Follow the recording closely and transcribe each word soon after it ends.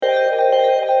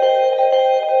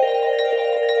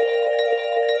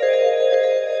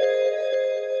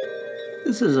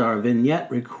This is our vignette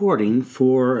recording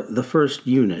for the first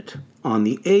unit on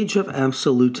the Age of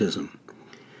Absolutism.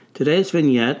 Today's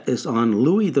vignette is on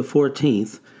Louis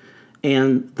XIV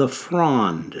and the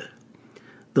Fronde.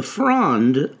 The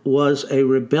Fronde was a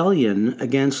rebellion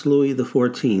against Louis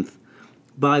XIV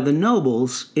by the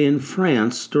nobles in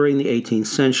France during the 18th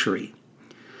century.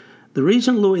 The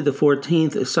reason Louis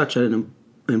XIV is such an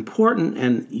important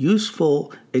and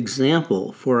useful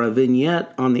example for a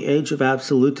vignette on the Age of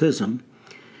Absolutism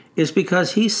is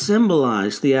because he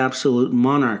symbolized the absolute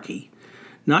monarchy,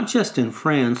 not just in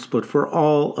France, but for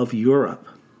all of Europe.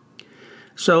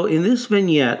 So in this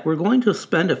vignette, we're going to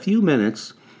spend a few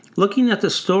minutes looking at the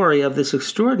story of this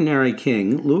extraordinary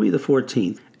king, Louis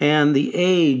XIV, and the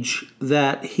age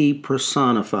that he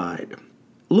personified.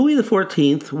 Louis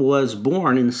XIV was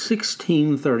born in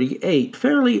 1638,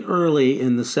 fairly early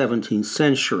in the 17th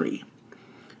century.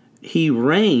 He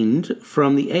reigned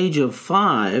from the age of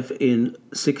 5 in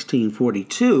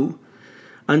 1642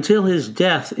 until his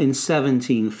death in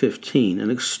 1715, an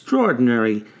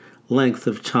extraordinary length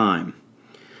of time.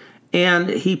 And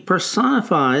he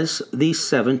personifies the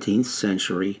 17th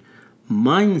century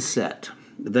mindset,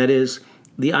 that is,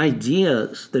 the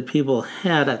ideas that people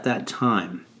had at that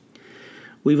time.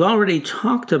 We've already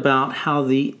talked about how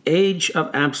the Age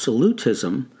of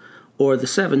Absolutism, or the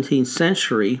 17th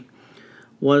century,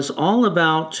 was all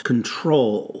about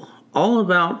control, all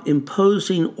about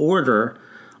imposing order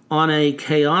on a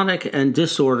chaotic and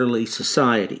disorderly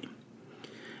society.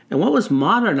 And what was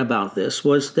modern about this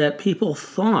was that people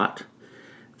thought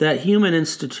that human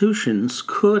institutions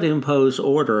could impose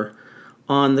order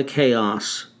on the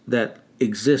chaos that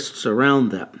exists around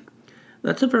them.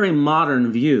 That's a very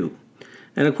modern view.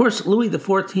 And of course, Louis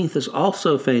XIV is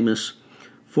also famous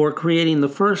for creating the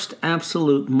first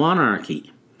absolute monarchy,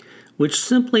 which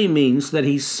simply means that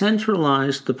he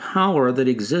centralized the power that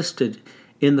existed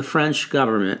in the French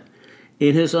government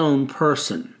in his own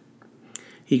person.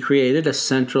 He created a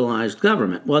centralized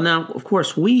government. Well, now, of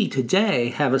course, we today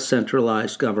have a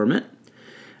centralized government.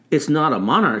 It's not a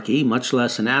monarchy, much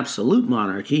less an absolute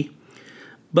monarchy.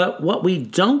 But what we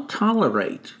don't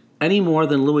tolerate any more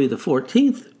than Louis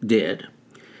XIV did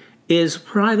is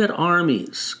private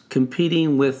armies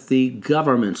competing with the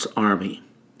government's army.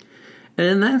 And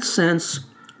in that sense,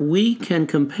 we can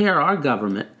compare our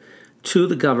government to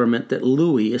the government that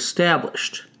Louis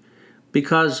established.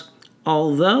 Because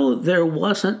although there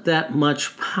wasn't that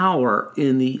much power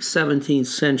in the 17th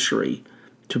century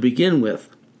to begin with,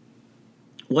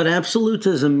 what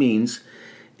absolutism means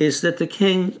is that the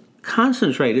king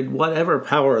concentrated whatever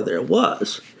power there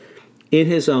was in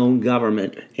his own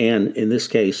government, and in this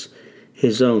case,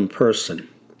 his own person.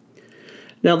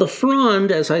 Now, the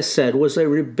Fronde, as I said, was a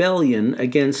rebellion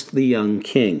against the young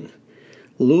king.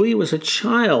 Louis was a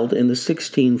child in the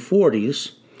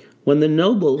 1640s when the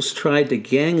nobles tried to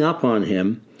gang up on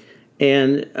him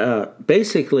and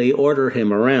basically order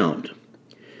him around.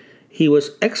 He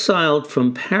was exiled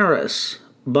from Paris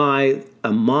by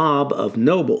a mob of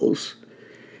nobles,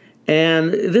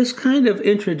 and this kind of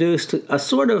introduced a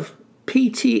sort of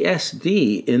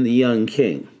PTSD in the young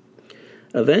king.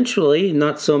 Eventually,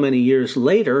 not so many years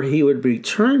later, he would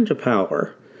return to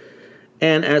power,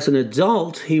 and as an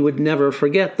adult, he would never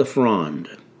forget the Fronde.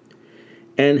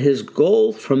 And his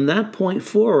goal from that point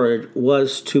forward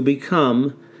was to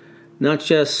become, not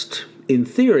just in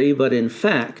theory, but in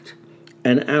fact,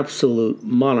 an absolute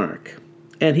monarch.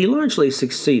 And he largely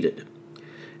succeeded.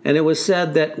 And it was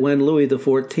said that when Louis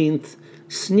XIV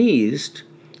sneezed,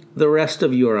 the rest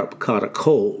of Europe caught a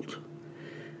cold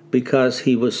because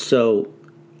he was so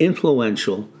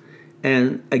influential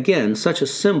and, again, such a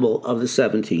symbol of the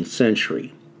 17th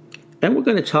century. And we're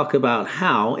going to talk about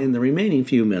how in the remaining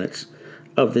few minutes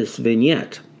of this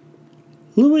vignette.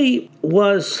 Louis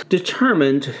was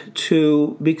determined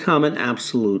to become an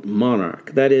absolute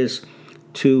monarch, that is,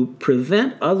 to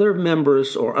prevent other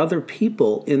members or other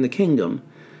people in the kingdom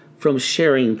from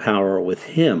sharing power with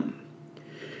him.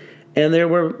 And there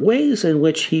were ways in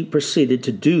which he proceeded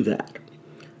to do that.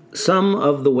 Some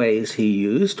of the ways he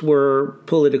used were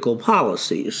political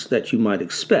policies that you might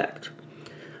expect.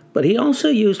 But he also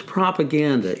used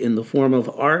propaganda in the form of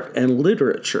art and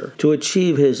literature to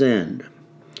achieve his end.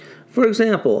 For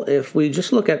example, if we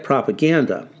just look at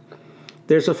propaganda,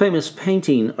 there's a famous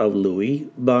painting of Louis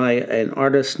by an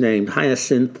artist named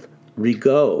Hyacinthe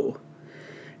Rigaud.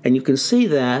 And you can see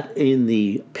that in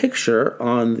the picture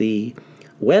on the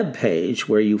web page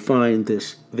where you find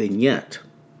this vignette.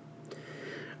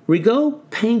 Rigaud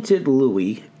painted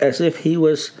Louis as if he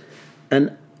was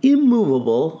an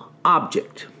immovable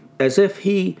object, as if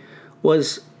he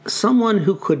was someone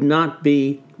who could not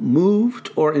be moved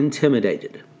or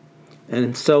intimidated.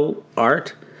 And so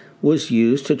art was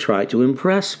used to try to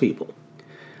impress people.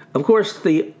 Of course,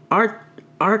 the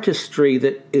artistry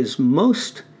that is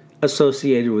most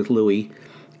associated with Louis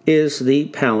is the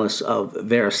Palace of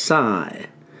Versailles,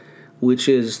 which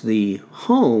is the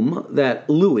home that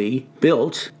Louis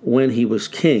built when he was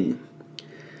king.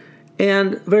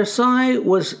 And Versailles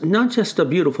was not just a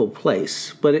beautiful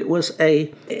place, but it was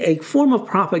a form of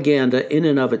propaganda in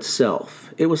and of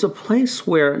itself. It was a place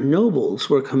where nobles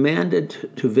were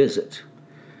commanded to visit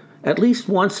at least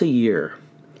once a year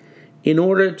in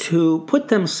order to put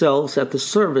themselves at the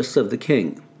service of the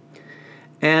king.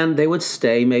 And they would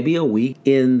stay maybe a week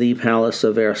in the Palace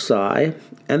of Versailles,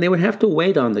 and they would have to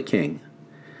wait on the king.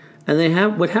 And they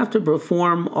would have to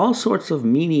perform all sorts of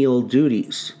menial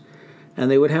duties. And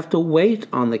they would have to wait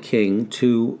on the king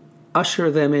to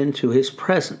usher them into his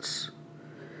presence.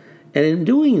 And in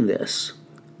doing this,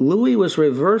 Louis was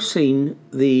reversing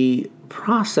the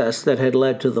process that had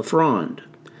led to the Fronde.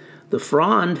 The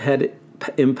Fronde had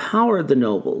empowered the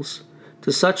nobles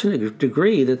to such a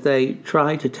degree that they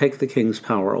tried to take the king's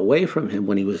power away from him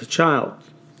when he was a child.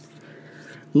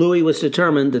 Louis was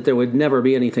determined that there would never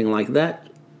be anything like that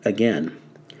again.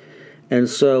 And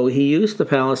so he used the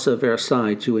Palace of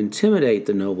Versailles to intimidate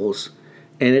the nobles,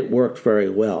 and it worked very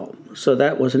well. So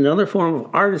that was another form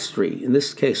of artistry, in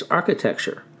this case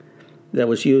architecture, that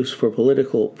was used for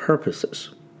political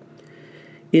purposes.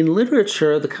 In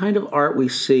literature, the kind of art we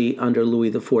see under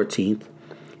Louis XIV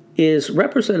is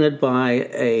represented by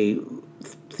a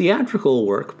theatrical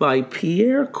work by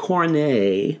Pierre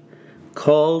Corneille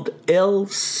called El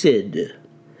Cid.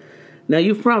 Now,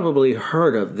 you've probably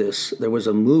heard of this. There was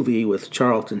a movie with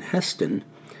Charlton Heston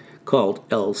called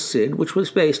El Cid, which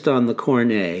was based on the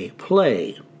Corneille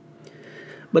play.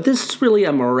 But this is really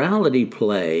a morality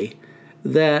play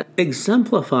that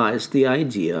exemplifies the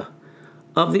idea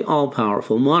of the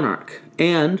all-powerful monarch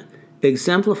and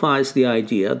exemplifies the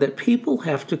idea that people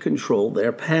have to control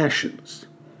their passions.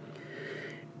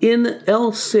 In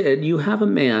El Cid, you have a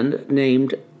man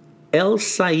named El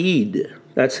Said.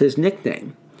 That's his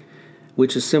nickname,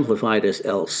 which is simplified as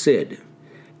El Cid.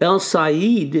 El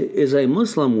Said is a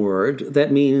Muslim word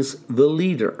that means the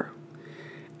leader.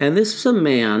 And this is a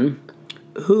man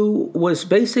who was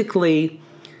basically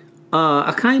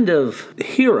a kind of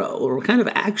hero, or a kind of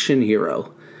action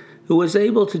hero, who was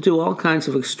able to do all kinds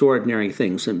of extraordinary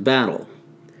things in battle.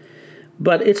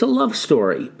 But it's a love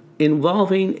story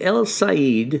involving El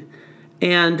Said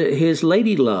and his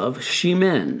lady love,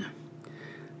 Chimène.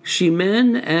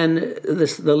 Chimène and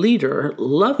the leader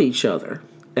love each other,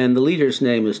 and the leader's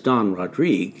name is Don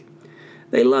Rodrigue.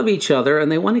 They love each other and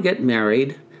they want to get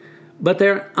married, but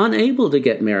they're unable to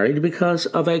get married because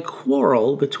of a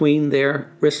quarrel between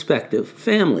their respective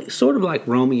families, sort of like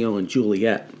Romeo and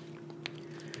Juliet.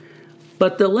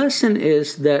 But the lesson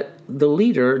is that the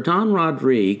leader, Don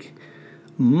Rodrigue,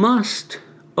 must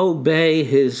obey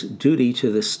his duty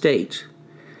to the state.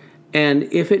 And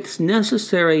if it's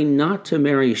necessary not to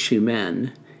marry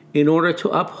Chimène in order to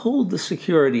uphold the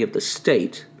security of the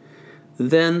state,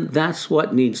 then that's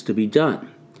what needs to be done.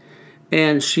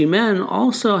 And Chimène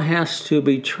also has to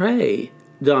betray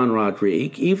Don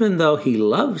Rodrigue, even though he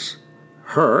loves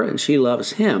her and she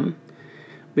loves him,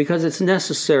 because it's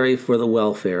necessary for the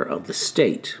welfare of the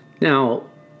state. Now,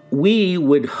 we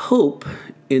would hope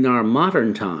in our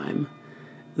modern time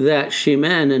that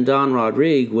Chimène and Don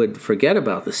Rodrigue would forget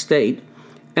about the state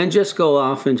and just go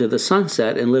off into the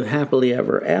sunset and live happily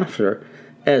ever after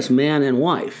as man and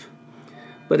wife.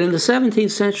 But in the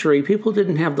 17th century, people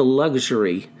didn't have the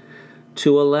luxury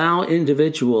to allow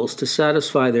individuals to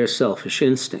satisfy their selfish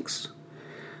instincts.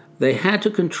 They had to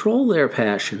control their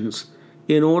passions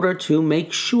in order to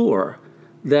make sure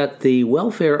that the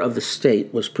welfare of the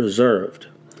state was preserved.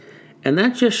 And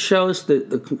that just shows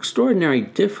the extraordinary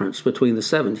difference between the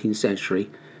 17th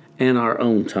century and our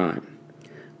own time.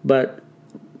 But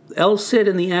El Cid,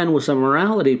 in the end, was a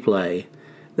morality play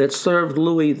that served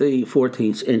Louis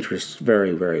XIV's interests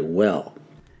very, very well.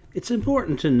 It's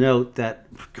important to note that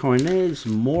Corneille's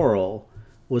moral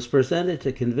was presented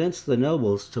to convince the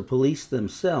nobles to police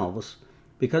themselves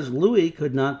because Louis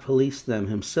could not police them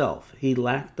himself. He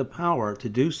lacked the power to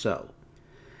do so.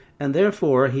 And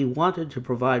therefore, he wanted to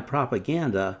provide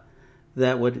propaganda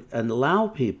that would allow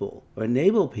people, or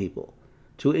enable people,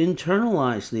 to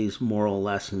internalize these moral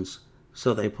lessons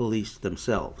so they policed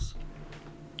themselves.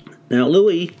 Now,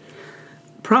 Louis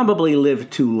probably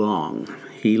lived too long.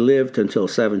 He lived until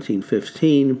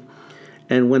 1715,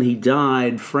 and when he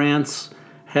died, France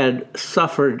had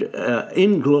suffered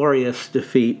inglorious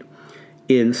defeat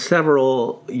in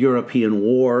several European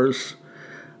wars.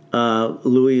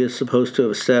 Louis is supposed to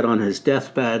have said on his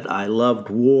deathbed, "I loved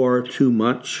war too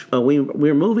much."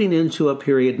 We're moving into a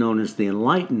period known as the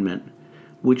Enlightenment,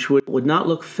 which would not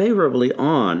look favorably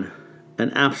on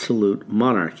an absolute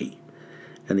monarchy.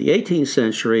 And the 18th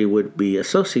century would be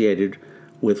associated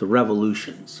with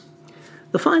revolutions.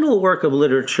 The final work of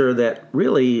literature that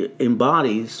really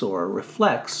embodies or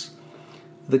reflects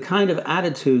the kind of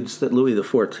attitudes that Louis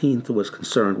XIV was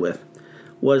concerned with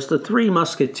was The Three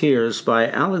Musketeers by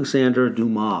Alexandre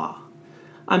Dumas.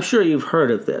 I'm sure you've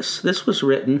heard of this. This was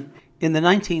written in the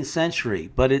 19th century,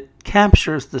 but it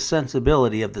captures the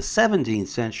sensibility of the 17th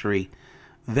century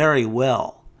very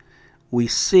well. We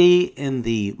see in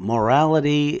the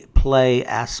morality play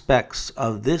aspects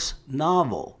of this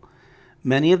novel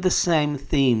many of the same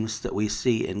themes that we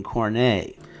see in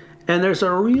Corneille. And there's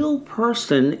a real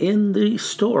person in the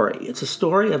story. It's a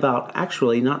story about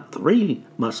actually not three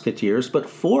musketeers, but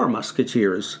four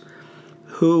musketeers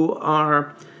who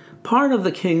are part of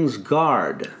the king's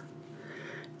guard.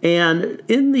 And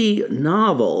in the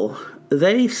novel,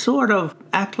 they sort of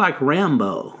act like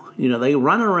Rambo. They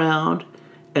run around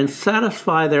and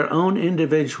satisfy their own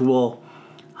individual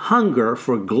hunger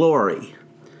for glory.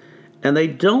 And they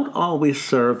don't always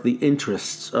serve the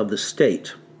interests of the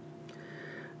state.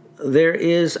 There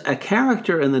is a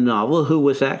character in the novel who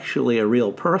was actually a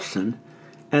real person,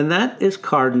 and that is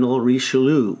Cardinal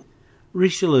Richelieu.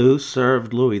 Richelieu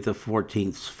served Louis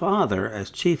XIV's father as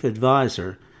chief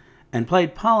advisor and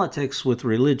played politics with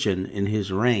religion in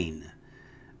his reign.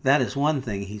 That is one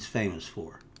thing he's famous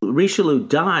for. Richelieu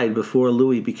died before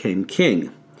Louis became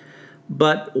king,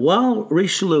 but while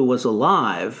Richelieu was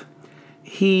alive,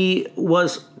 he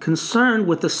was concerned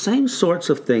with the same sorts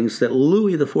of things that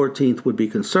Louis XIV would be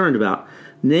concerned about,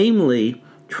 namely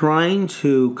trying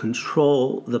to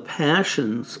control the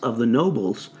passions of the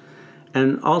nobles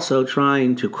and also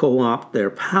trying to co-opt their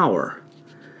power.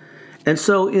 And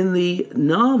so in the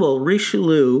novel,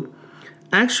 Richelieu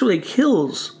actually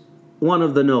kills one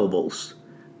of the nobles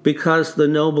because the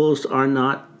nobles are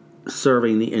not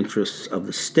serving the interests of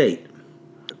the state.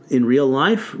 In real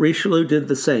life, Richelieu did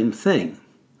the same thing.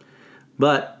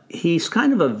 But he's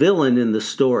kind of a villain in the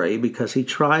story because he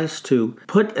tries to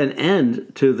put an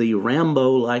end to the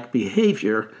Rambo-like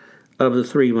behavior of the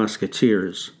Three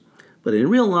Musketeers. But in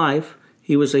real life,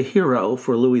 he was a hero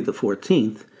for Louis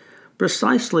XIV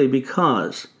precisely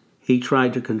because he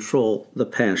tried to control the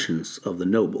passions of the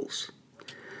nobles.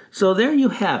 So there you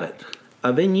have it,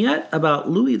 a vignette about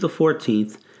Louis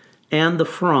XIV and the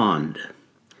Fronde.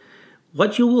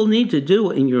 What you will need to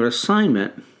do in your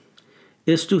assignment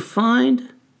is to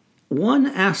find one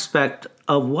aspect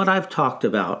of what I've talked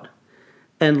about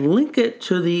and link it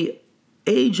to the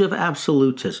age of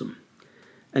absolutism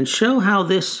and show how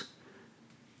this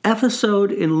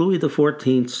episode in Louis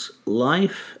XIV's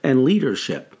life and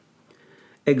leadership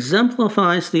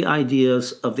exemplifies the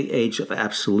ideas of the age of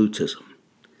absolutism.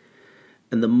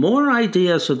 And the more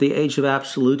ideas of the age of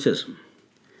absolutism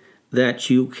that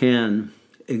you can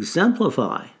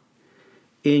exemplify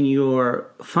in your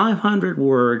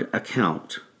 500-word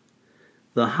account,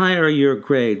 the higher your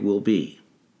grade will be.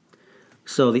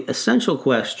 So the essential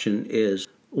question is,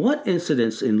 what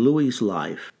incidents in Louis's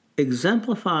life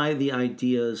exemplify the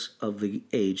ideas of the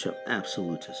age of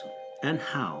absolutism, and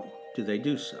how do they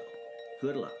do so?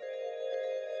 Good luck.